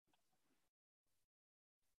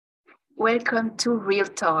Welcome to Real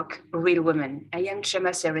Talk, Real Women. I am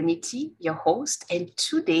Gemma Serenity, your host, and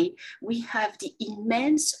today we have the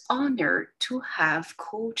immense honor to have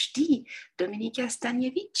Coach D, Dominika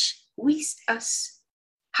Staniewicz, with us.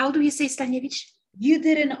 How do you say Staniewicz? You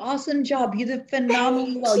did an awesome job. You did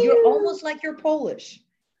phenomenally Thank well. You're you. almost like you're Polish.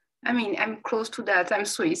 I mean, I'm close to that. I'm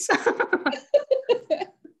Swiss.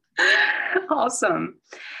 Awesome.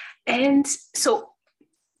 And so,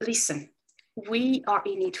 listen, we are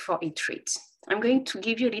in it for a treat. I'm going to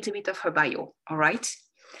give you a little bit of her bio, all right?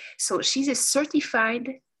 So she's a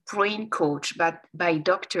certified brain coach by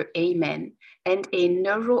Dr. Amen and a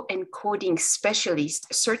neuroencoding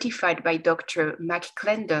specialist certified by Dr.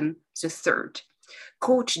 McClendon III.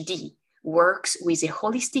 Coach D works with a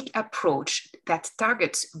holistic approach that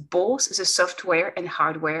targets both the software and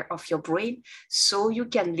hardware of your brain so you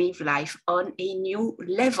can live life on a new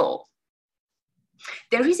level.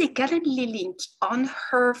 There is a Calendly link on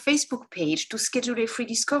her Facebook page to schedule a free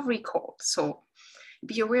discovery call. So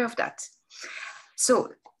be aware of that.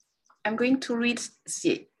 So I'm going to read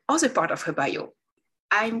the other part of her bio.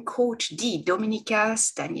 I'm Coach D, Dominika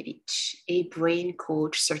Staniewicz, a brain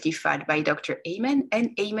coach certified by Dr. Amen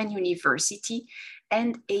and Amen University,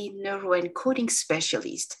 and a neuroencoding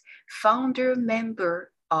specialist, founder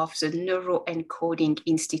member of the Neuroencoding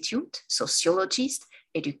Institute, sociologist,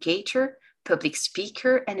 educator, public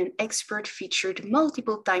speaker, and an expert featured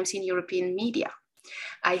multiple times in European media.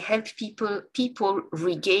 I help people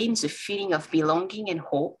regain the feeling of belonging and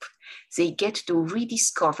hope. They get to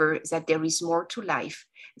rediscover that there is more to life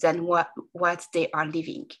than what they are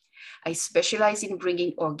living. I specialize in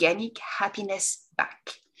bringing organic happiness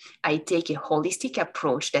back. I take a holistic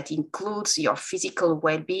approach that includes your physical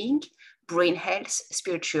well-being, brain health,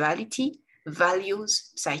 spirituality,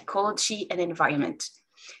 values, psychology, and environment.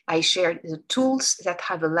 I share the tools that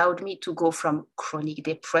have allowed me to go from chronic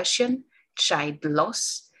depression, child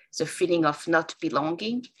loss, the feeling of not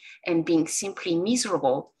belonging, and being simply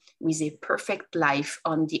miserable with a perfect life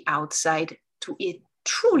on the outside to a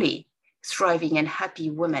truly thriving and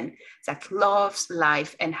happy woman that loves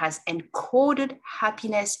life and has encoded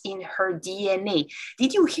happiness in her DNA.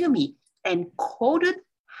 Did you hear me? Encoded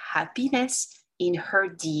happiness in her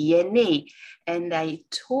DNA. And I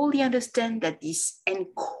totally understand that this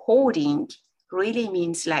encoding really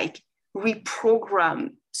means like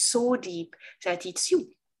reprogram so deep that it's you.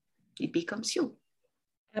 It becomes you.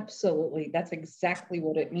 Absolutely. That's exactly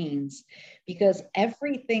what it means. Because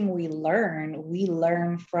everything we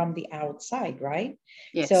learn from the outside, right?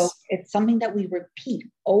 Yes. So it's something that we repeat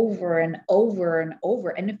over and over and over.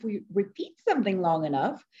 And if we repeat something long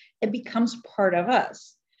enough, it becomes part of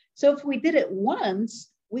us. So if we did it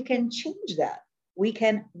once, we can change that. We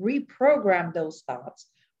can reprogram those thoughts,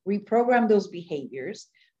 reprogram those behaviors,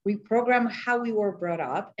 reprogram how we were brought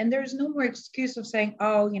up. And there's no more excuse of saying,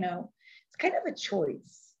 oh, it's kind of a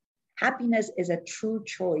choice. Happiness is a true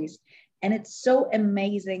choice. And it's so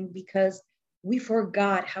amazing because we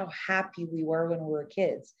forgot how happy we were when we were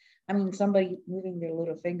kids. I mean, somebody moving their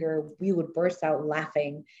little finger, we would burst out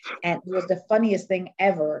laughing. And it was the funniest thing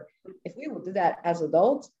ever. If we would do that as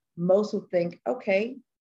adults, most would think, okay,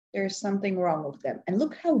 there's something wrong with them. And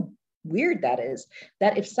look how weird that is,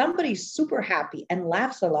 that if somebody's super happy and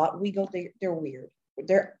laughs a lot, we go, they're weird,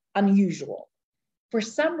 they're unusual. For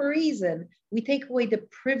some reason, we take away the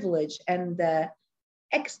privilege and the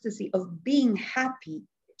ecstasy of being happy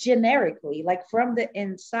generically, like from the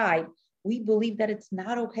inside. We believe that it's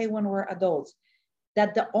not okay when we're adults,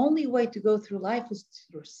 that the only way to go through life is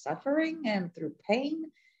through suffering and through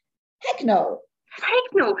pain. Heck no.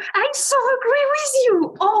 Heck no, I so agree with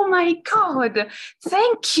you. Oh my God.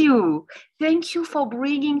 Thank you. Thank you for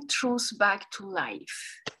bringing truth back to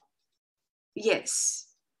life. Yes.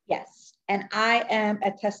 Yes. And I am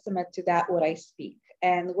a testament to that, what I speak.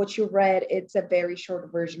 And what you read, it's a very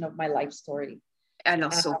short version of my life story. And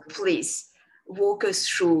also, please walk us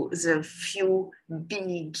through the few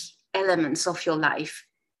big elements of your life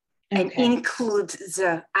and include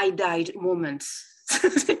the I died moments.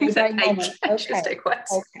 Okay.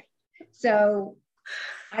 So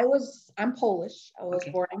I'm Polish. I was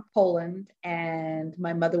born in Poland, and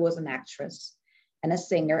my mother was an actress and a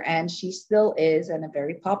singer, and she still is, and a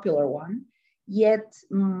very popular one. Yet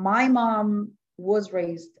my mom was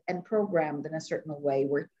raised and programmed in a certain way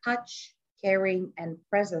where touch, caring, and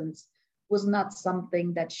presence was not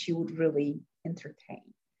something that she would really entertain.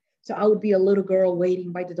 So I would be a little girl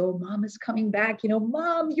waiting by the door. Mom is coming back.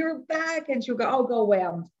 Mom, you're back. And she'll go, oh, go away.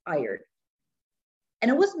 I'm tired.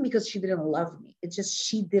 And it wasn't because she didn't love me. It's just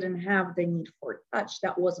she didn't have the need for touch.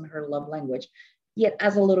 That wasn't her love language. Yet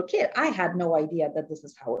as a little kid, I had no idea that this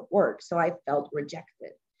is how it works. So I felt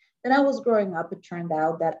rejected. Then I was growing up, it turned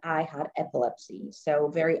out that I had epilepsy. So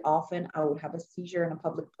very often I would have a seizure in a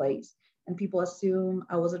public place and people assume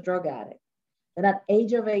I was a drug addict. Then at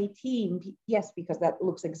age of 18, yes, because that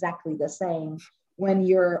looks exactly the same when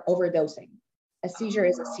you're overdosing. A seizure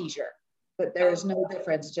is a seizure, but there is no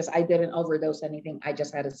difference. Just I didn't overdose anything. I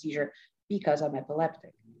just had a seizure because I'm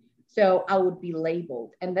epileptic. So I would be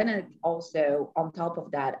labeled. And then it also, on top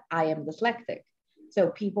of that, I am dyslexic. So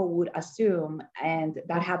people would assume, and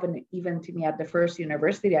that happened even to me at the first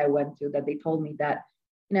university I went to, that they told me that,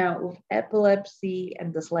 with epilepsy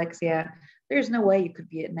and dyslexia, there's no way you could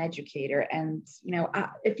be an educator. And,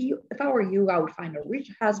 if I were you, I would find a rich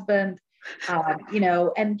husband,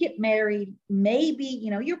 and get married. Maybe,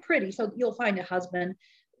 you're pretty, so you'll find a husband,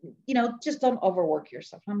 just don't overwork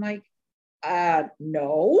yourself. I'm like,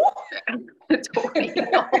 no,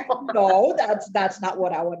 no, that's not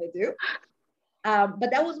what I want to do.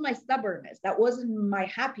 But that was my stubbornness. That wasn't my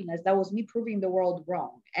happiness. That was me proving the world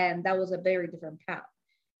wrong. And that was a very different path.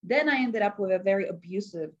 Then I ended up with a very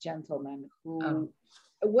abusive gentleman who,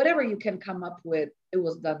 whatever you can come up with, it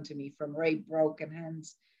was done to me, from rape, broken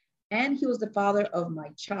hands. And he was the father of my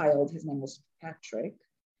child. His name was Patrick.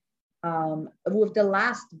 With the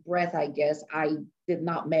last breath, I guess, I did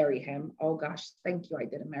not marry him. Oh gosh, thank you. I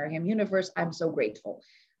didn't marry him. Universe, I'm so grateful.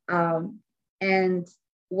 And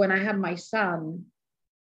when I had my son,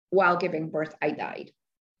 while giving birth, I died.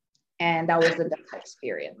 And that was the death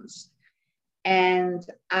experience. And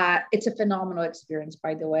it's a phenomenal experience,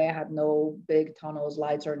 by the way. I had no big tunnels,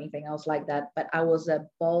 lights, or anything else like that. But I was a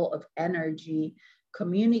ball of energy,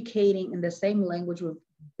 communicating in the same language with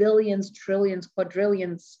billions, trillions,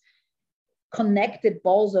 quadrillions, connected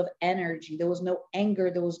balls of energy. There was no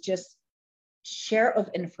anger. There was just share of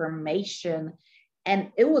information.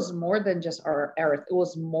 And it was more than just our earth. It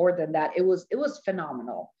was more than that. It was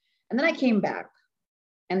phenomenal. And then I came back.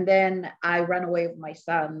 And then I ran away with my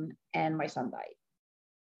son, and my son died.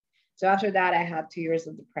 So after that, I had 2 years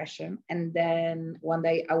of depression. And then one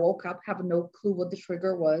day I woke up, having no clue what the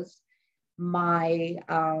trigger was. I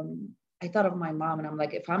thought of my mom, and I'm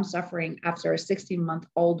like, if I'm suffering after a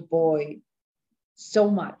 16-month-old boy so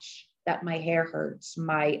much that my hair hurts,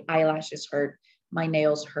 my eyelashes hurt, my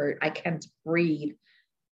nails hurt, I can't breathe,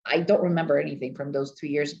 I don't remember anything from those 2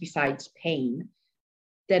 years besides pain,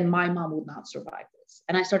 then my mom would not survive this.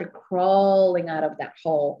 And I started crawling out of that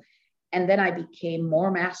hole. And then I became more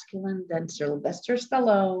masculine than Sylvester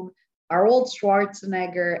Stallone, Arnold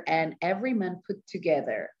Schwarzenegger, and every man put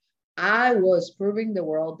together. I was proving the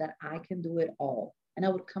world that I can do it all. And I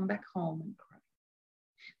would come back home and cry.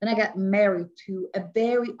 Then I got married to a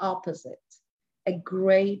very opposite, a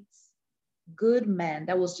great, good man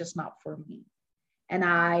that was just not for me. And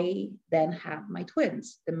I then have my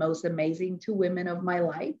twins, the most amazing 2 women of my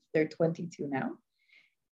life. They're 22 now.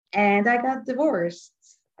 And I got divorced.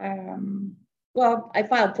 I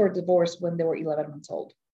filed for divorce when they were 11 months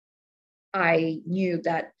old. I knew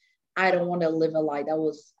that I don't want to live a lie.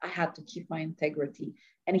 I had to keep my integrity.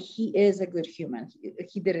 And he is a good human.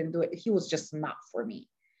 He didn't do it. He was just not for me.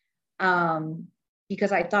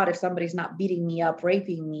 Because I thought if somebody's not beating me up,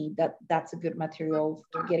 raping me, that's a good material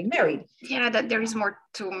for getting married. Yeah, that there is more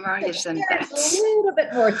to marriage than that. There's a little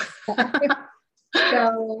bit more to that.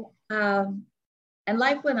 So, and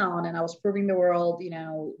life went on, and I was proving the world,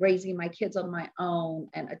 raising my kids on my own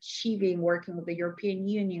and achieving, working with the European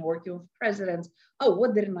Union, working with presidents. Oh,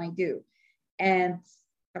 what didn't I do? And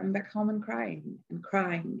coming back home and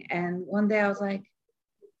crying. And one day I was like,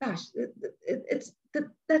 gosh,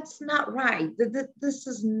 that's not right. This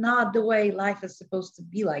is not the way life is supposed to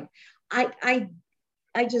be like. I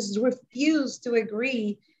just refuse to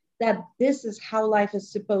agree that this is how life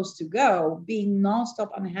is supposed to go, being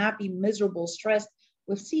nonstop unhappy, miserable, stressed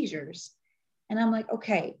with seizures. And I'm like,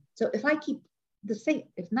 okay, so if I keep the same,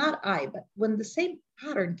 if not I, but when the same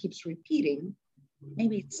pattern keeps repeating,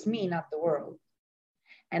 maybe it's me, not the world.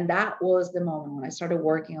 And that was the moment when I started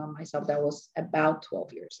working on myself. That was about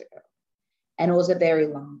 12 years ago. And it was a very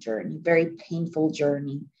long journey, very painful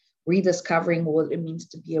journey, rediscovering what it means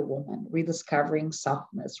to be a woman, rediscovering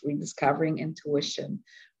softness, rediscovering intuition,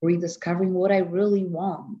 rediscovering what I really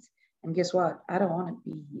want. And guess what? I don't want to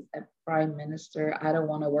be a prime minister. I don't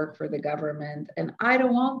want to work for the government. And I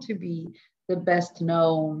don't want to be the best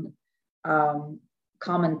known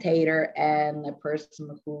commentator and a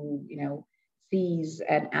person who, sees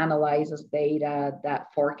and analyzes data that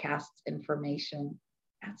forecasts information.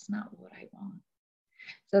 That's not what I want.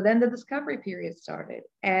 So then the discovery period started.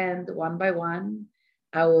 And one by one,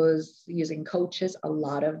 I was using coaches, a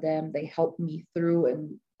lot of them. They helped me through,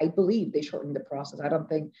 and I believe they shortened the process. I don't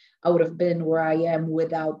think I would have been where I am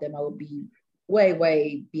without them. I would be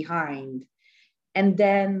way behind. And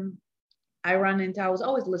then I was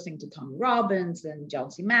always listening to Tony Robbins and John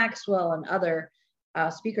C. Maxwell and other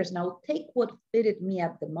speakers. And I'll take what fitted me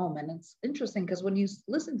at the moment. It's interesting because when you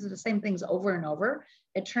listen to the same things over and over,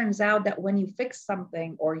 it turns out that when you fix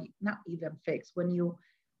something, or not even fix, when you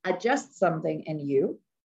adjust something in you,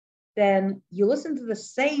 then you listen to the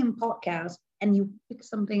same podcast and you pick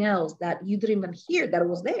something else that you didn't even hear that it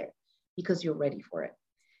was there because you're ready for it.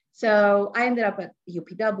 So I ended up at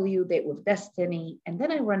UPW, Date with Destiny, and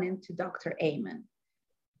then I run into Dr. Amen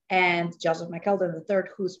and Joseph McElden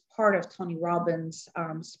III, who's part of Tony Robbins'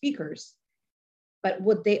 speakers. But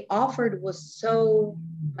what they offered was so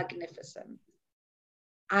magnificent.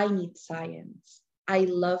 I need science. I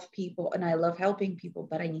love people and I love helping people,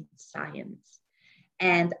 but I need science.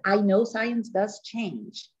 And I know science does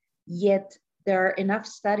change, yet there are enough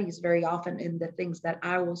studies very often in the things that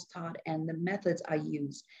I was taught and the methods I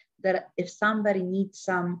use that if somebody needs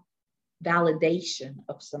some validation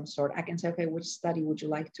of some sort, I can say, okay, which study would you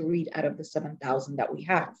like to read out of the 7,000 that we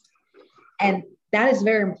have? And that is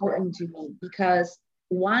very important to me because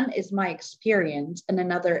one is my experience and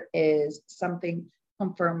another is something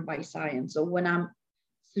confirmed by science. So when I'm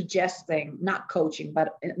suggesting, not coaching,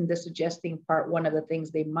 but in the suggesting part, one of the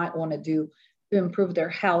things they might want to do to improve their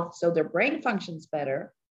health so their brain functions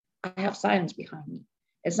better, I have science behind me.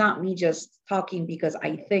 It's not me just talking because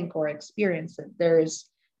I think or experience it. There's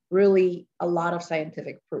really a lot of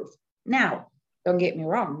scientific proof. Now, don't get me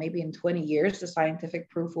wrong, maybe in 20 years, the scientific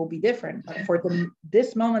proof will be different. But for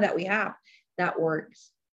this moment that we have, that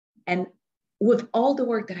works. And with all the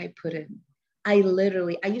work that I put in, I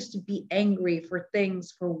used to be angry for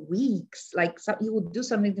things for weeks. Like you would do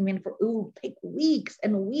something to me and it would take weeks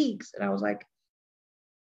and weeks. And I was like,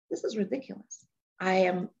 this is ridiculous. I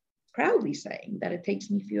am proudly saying that it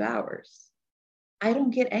takes me a few hours. I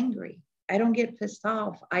don't get angry. I don't get pissed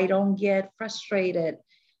off. I don't get frustrated.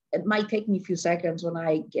 It might take me a few seconds when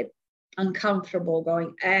I get uncomfortable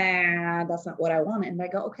going, that's not what I want. And I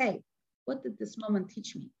go, okay, what did this moment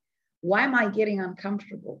teach me? Why am I getting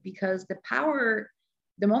uncomfortable? Because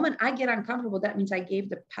the moment I get uncomfortable, that means I gave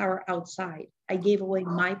the power outside. I gave away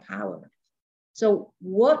my power. So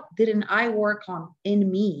what didn't I work on in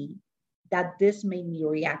me that this made me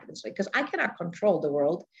react this way? Because I cannot control the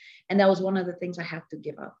world. And that was one of the things I had to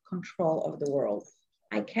give up, control of the world.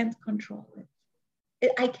 I can't control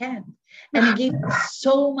it. I can't. And it gave me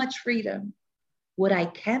so much freedom. What I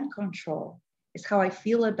can control is how I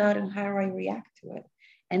feel about it and how I react to it.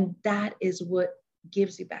 And that is what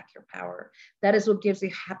gives you back your power. That is what gives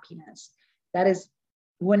you happiness. That is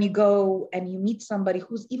when you go and you meet somebody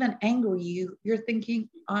who's even angry, you're thinking,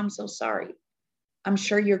 oh, I'm so sorry. I'm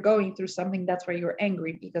sure you're going through something. That's why you're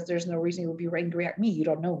angry, because there's no reason you would be angry at me. You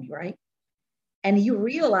don't know me, right? And you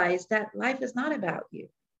realize that life is not about you.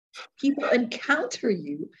 People encounter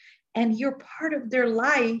you and you're part of their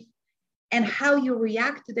life, and how you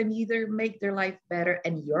react to them either make their life better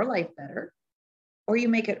and your life better, or you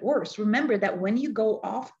make it worse. Remember that when you go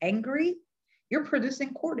off angry, you're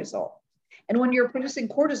producing cortisol. And when you're producing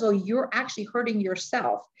cortisol, you're actually hurting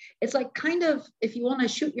yourself. It's like kind of if you want to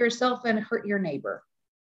shoot yourself and hurt your neighbor.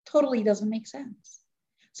 Totally doesn't make sense.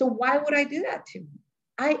 So why would I do that to me?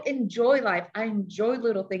 I enjoy life. I enjoy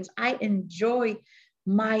little things. I enjoy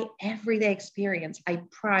my everyday experience. I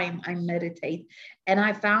prime, I meditate, and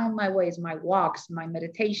I found my ways, my walks, my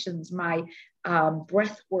meditations, my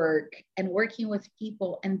breath work, and working with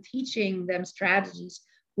people and teaching them strategies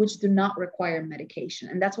which do not require medication.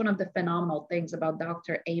 And that's one of the phenomenal things about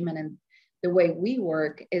Dr. Amen and the way we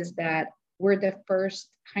work, is that we're the first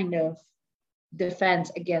kind of defense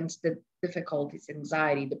against the difficulties,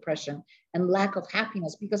 anxiety, depression, and lack of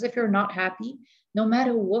happiness. Because if you're not happy, no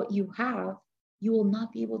matter what you have, you will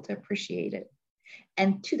not be able to appreciate it.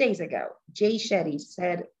 And 2 days ago, Jay Shetty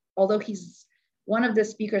said, although he's one of the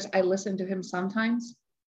speakers, I listen to him sometimes,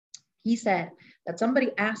 he said that somebody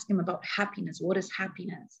asked him about happiness. What is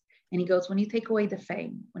happiness? And he goes, when you take away the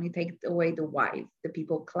fame, when you take away the wife, the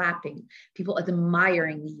people clapping, people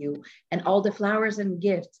admiring you, and all the flowers and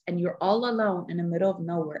gifts, and you're all alone in the middle of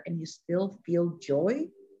nowhere, and you still feel joy,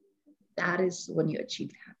 that is when you achieve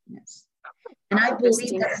happiness. And I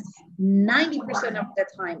believe that 90% of the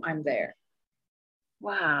time I'm there.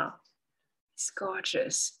 Wow, it's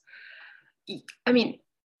gorgeous. I mean,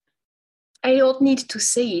 I don't need to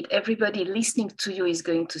say it. Everybody listening to you is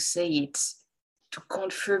going to say it to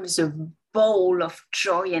confirm the bowl of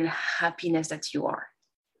joy and happiness that you are.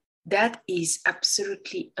 That is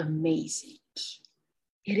absolutely amazing.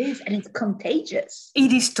 It is, and it's contagious.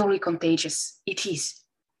 It is totally contagious. It is.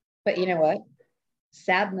 But you know what?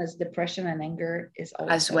 Sadness, depression, and anger is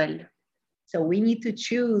also as well. So we need to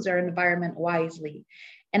choose our environment wisely.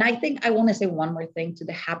 And I think I want to say one more thing to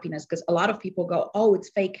the happiness, because a lot of people go, oh, it's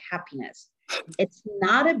fake happiness. It's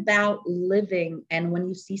not about living and when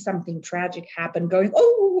you see something tragic happen, going,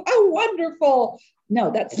 oh, wonderful.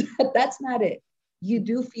 No, that's not it. You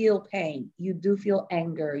do feel pain. You do feel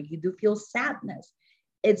anger. You do feel sadness.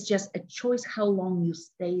 It's just a choice how long you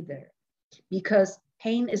stay there, because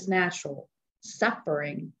pain is natural.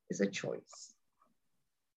 Suffering is a choice.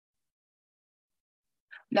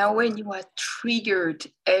 Now, when you are triggered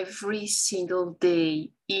every single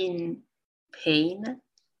day in pain,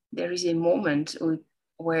 there is a moment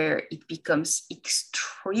where it becomes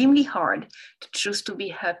extremely hard to choose to be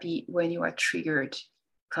happy when you are triggered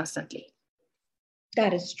constantly.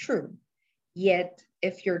 That is true. Yet,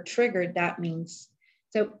 if you're triggered, that means,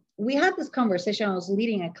 so we had this conversation. I was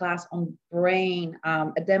leading a class on brain,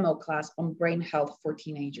 a demo class on brain health for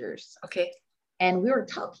teenagers. Okay. And we were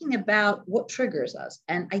talking about what triggers us.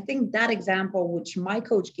 And I think that example, which my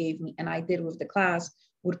coach gave me and I did with the class,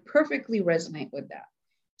 would perfectly resonate with that.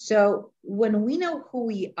 So when we know who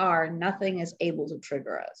we are, nothing is able to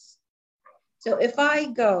trigger us. So if I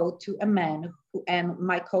go to a man and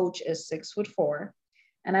my coach is 6'4",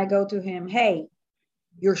 and I go to him, hey,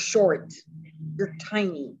 you're short, you're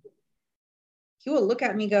tiny, he will look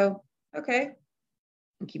at me, go, okay,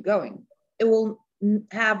 and keep going. It will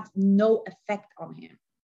have no effect on him.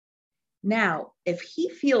 Now, if he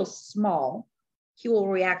feels small, he will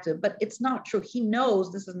react to it, but it's not true. He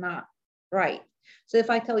knows this is not right. So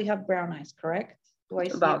if I tell you have brown eyes, correct? Do I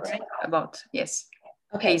see it right? About, yes.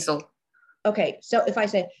 Okay. Hazel. Okay, so if I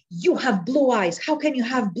say, you have blue eyes, how can you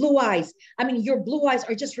have blue eyes? I mean, your blue eyes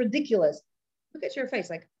are just ridiculous. Look at your face,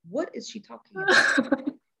 like, what is she talking about?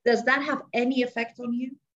 Does that have any effect on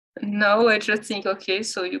you? No, I just think, okay,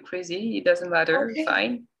 so you're crazy. It doesn't matter. Okay.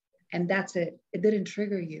 Fine. And that's it. It didn't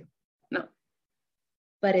trigger you. No.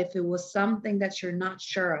 But if it was something that you're not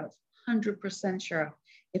sure of, 100% sure of,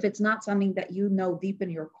 if it's not something that you know deep in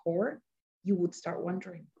your core, you would start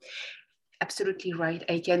wondering. Absolutely right.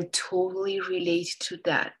 I can totally relate to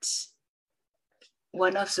that.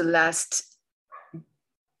 One of the last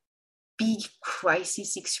big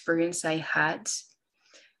crisis experience I had,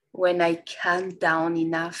 when I calmed down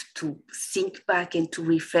enough to think back and to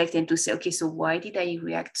reflect and to say, okay, so why did I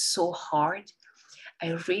react so hard?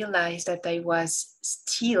 I realized that I was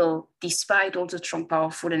still, despite all the strong,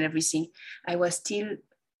 powerful and everything, I was still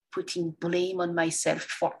putting blame on myself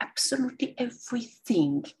for absolutely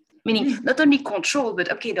everything. Meaning not only control,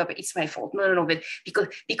 but okay, no, but it's my fault. No, but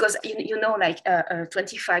because you know, like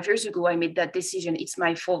 25 years ago, I made that decision. It's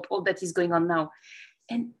my fault. All that is going on now.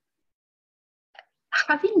 And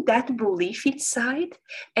having that belief inside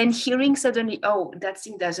and hearing suddenly, oh, that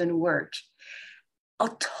thing doesn't work,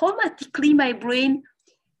 automatically my brain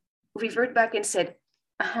revert back and said,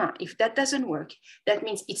 if that doesn't work, that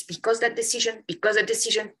means it's because that decision,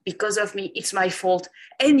 because of me, it's my fault.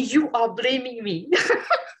 And you are blaming me.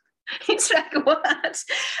 It's like, what?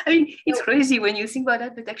 I mean, it's crazy when you think about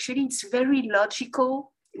that, but actually it's very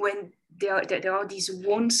logical when there are these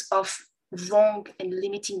wounds of wrong and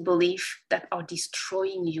limiting belief that are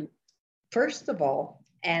destroying you. First of all,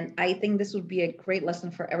 and I think this would be a great lesson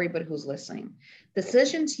for everybody who's listening,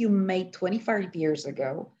 decisions you made 25 years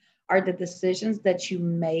ago are the decisions that you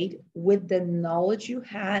made with the knowledge you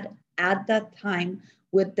had at that time,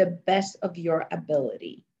 with the best of your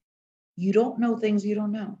ability. You don't know things you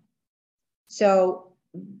don't know. So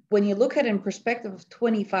when you look at it in perspective of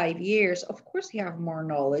 25 years, of course you have more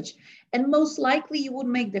knowledge, and most likely you would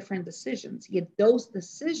make different decisions. Yet those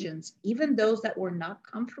decisions, even those that were not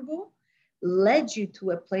comfortable, led you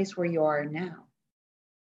to a place where you are now.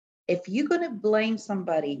 If you're going to blame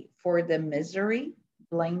somebody for the misery,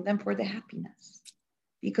 blame them for the happiness,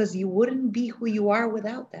 because you wouldn't be who you are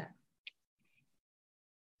without that.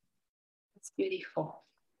 That's beautiful.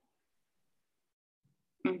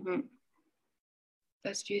 Mm-hmm.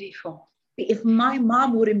 That's beautiful. If my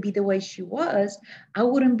mom wouldn't be the way she was, I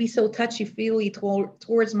wouldn't be so touchy-feely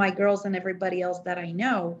towards my girls and everybody else that I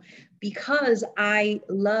know, because I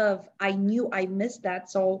knew I missed that.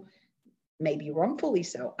 So maybe wrongfully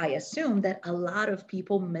so, I assume that a lot of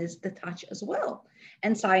people miss the touch as well.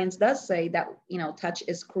 And science does say that, touch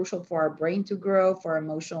is crucial for our brain to grow, for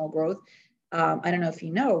emotional growth. I don't know if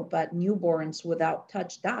you know, but newborns without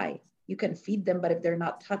touch die. You can feed them, but if they're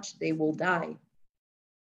not touched, they will die.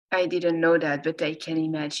 I didn't know that, but I can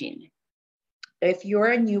imagine. If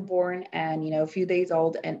you're a newborn and, a few days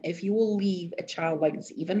old, and if you will leave a child like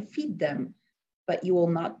this, even feed them, but you will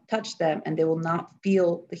not touch them and they will not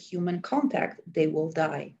feel the human contact, they will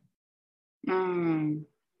die.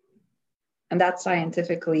 And that's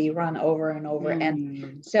scientifically run over and over.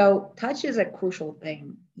 And so touch is a crucial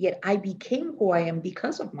thing. Yet I became who I am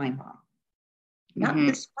because of my mom, not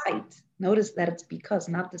despite. Notice that it's because,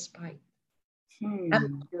 not despite.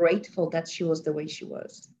 I'm grateful that she was the way she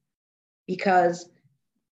was, because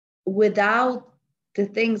without the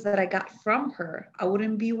things that I got from her, I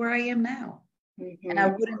wouldn't be where I am now. And I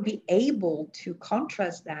wouldn't be able to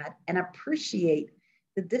contrast that and appreciate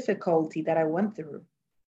the difficulty that I went through,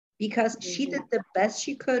 because she did the best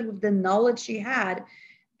she could with the knowledge she had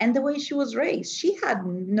and the way she was raised. She had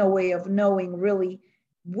no way of knowing really,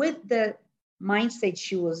 with the mindset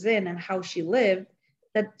she was in and how she lived,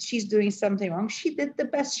 that she's doing something wrong. She did the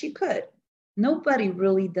best she could. Nobody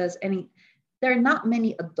really does any. There are not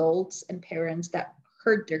many adults and parents that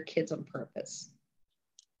hurt their kids on purpose.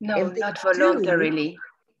 No, not voluntarily.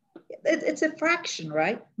 It's a fraction,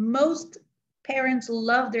 right? Most parents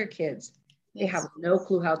love their kids. They have no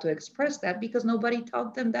clue how to express that because nobody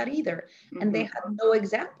taught them that either. And they had no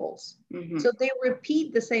examples. So they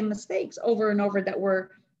repeat the same mistakes over and over that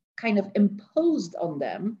were kind of imposed on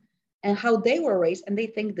them and how they were raised. And they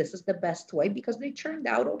think this is the best way because they turned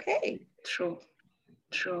out okay. True.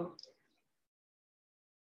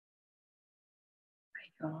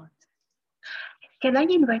 My God. Can I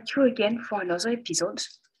invite you again for another episode?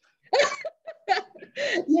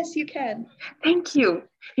 Yes, you can. Thank you.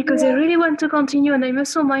 Because I really want to continue, and I'm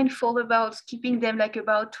also mindful about keeping them like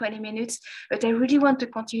about 20 minutes, but I really want to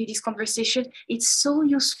continue this conversation. It's so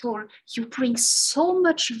useful. You bring so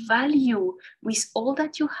much value with all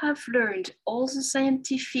that you have learned, all the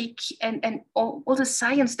scientific and all the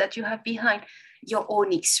science that you have behind your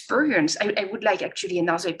own experience. I would like actually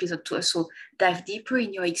another episode to also dive deeper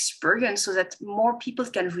in your experience so that more people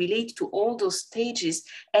can relate to all those stages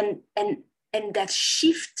and that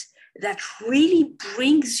shift that really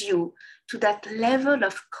brings you to that level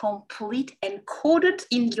of complete encoded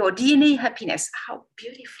in your DNA happiness. How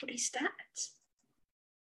beautiful is that?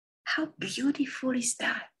 How beautiful is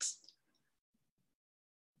that?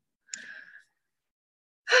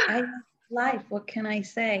 I love life. What can I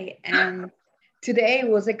say? And today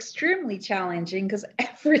was extremely challenging because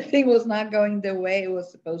everything was not going the way it was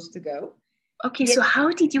supposed to go. Okay, so how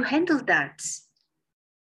did you handle that?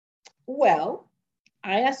 Well,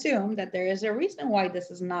 I assume that there is a reason why this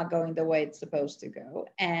is not going the way it's supposed to go,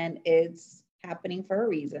 and it's happening for a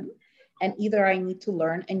reason. And either I need to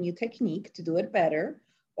learn a new technique to do it better,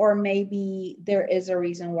 or maybe there is a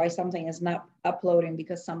reason why something is not uploading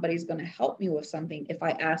because somebody's going to help me with something if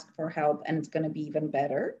I ask for help, and it's going to be even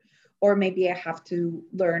better. Or maybe I have to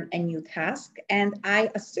learn a new task. And I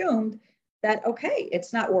assumed that, okay,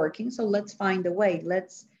 it's not working, so let's find a way.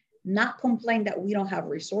 Let's not complain that we don't have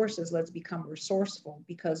resources. Let's become resourceful,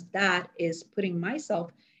 because that is putting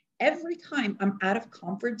myself, every time I'm out of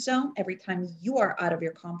comfort zone, every time you are out of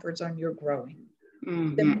your comfort zone, you're growing.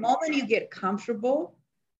 The moment you get comfortable,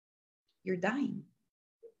 you're dying.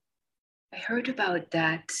 I heard about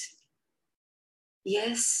that.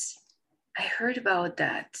 Yes, I heard about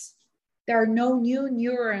that. There are no new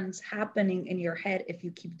neurons happening in your head if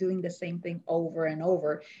you keep doing the same thing over and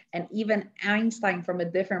over. And even Einstein, from a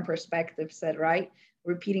different perspective, said, right,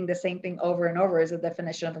 repeating the same thing over and over is a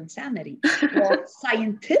definition of insanity. Well,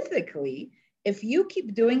 scientifically, if you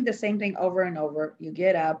keep doing the same thing over and over, you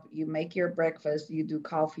get up, you make your breakfast, you do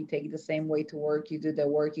coffee, take the same way to work, you do the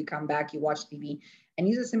work, you come back, you watch TV, and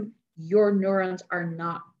use the same, your neurons are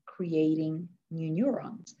not creating new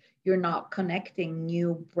neurons. You're not connecting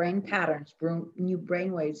new brain patterns, new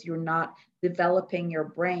brain waves. You're not developing your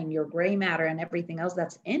brain, your gray matter, and everything else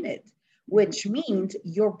that's in it, which means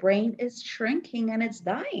your brain is shrinking and it's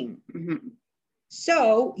dying.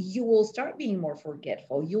 So you will start being more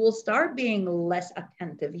forgetful. You will start being less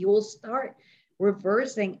attentive. You will start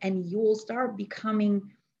reversing, and you will start becoming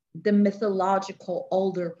the mythological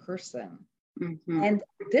older person. And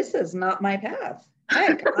this is not my path.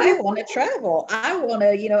 Heck, I want to travel. I want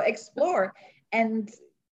to, explore. And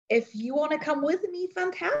if you want to come with me,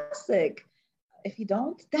 fantastic. If you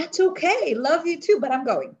don't, that's okay. Love you too, but I'm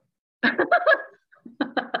going.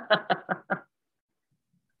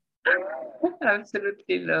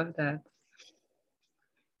 Absolutely love that.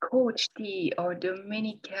 CoachD or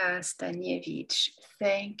Dominika Staniewicz,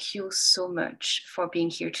 thank you so much for being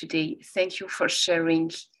here today. Thank you for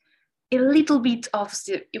sharing a little bit of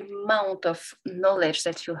the amount of knowledge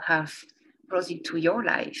that you have brought into your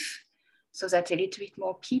life, so that a little bit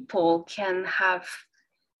more people can have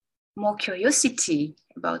more curiosity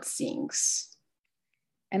about things.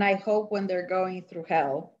 And I hope when they're going through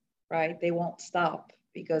hell, right, they won't stop,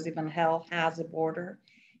 because even hell has a border.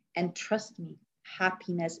 And trust me,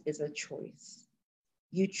 happiness is a choice.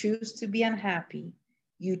 You choose to be unhappy.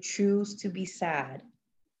 You choose to be sad.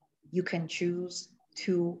 You can choose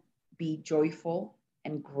to be joyful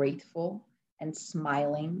and grateful and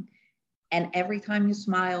smiling. And every time you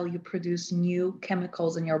smile, you produce new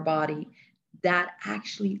chemicals in your body that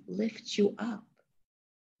actually lift you up.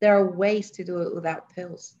 There are ways to do it without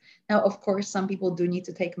pills. Now, of course, some people do need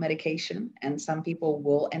to take medication and some people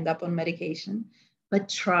will end up on medication, but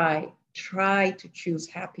try to choose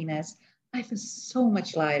happiness. Life is so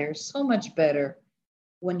much lighter, so much better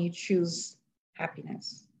when you choose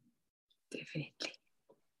happiness. Definitely.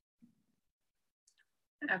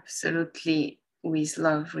 Absolutely. With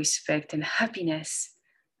love, respect, and happiness.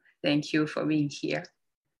 Thank you for being here.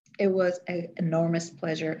 It was an enormous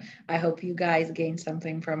pleasure. I hope you guys gained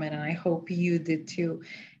something from it, and I hope you did too.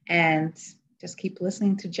 And just keep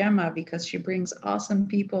listening to Gemma because she brings awesome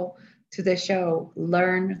people to the show.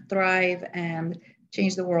 Learn, thrive, and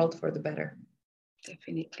change the world for the better.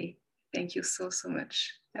 Definitely. Thank you so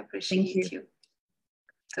much. I Thank appreciate you. you.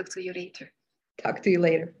 Talk to you later. Talk to you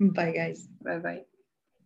later. Bye, guys. Bye-bye.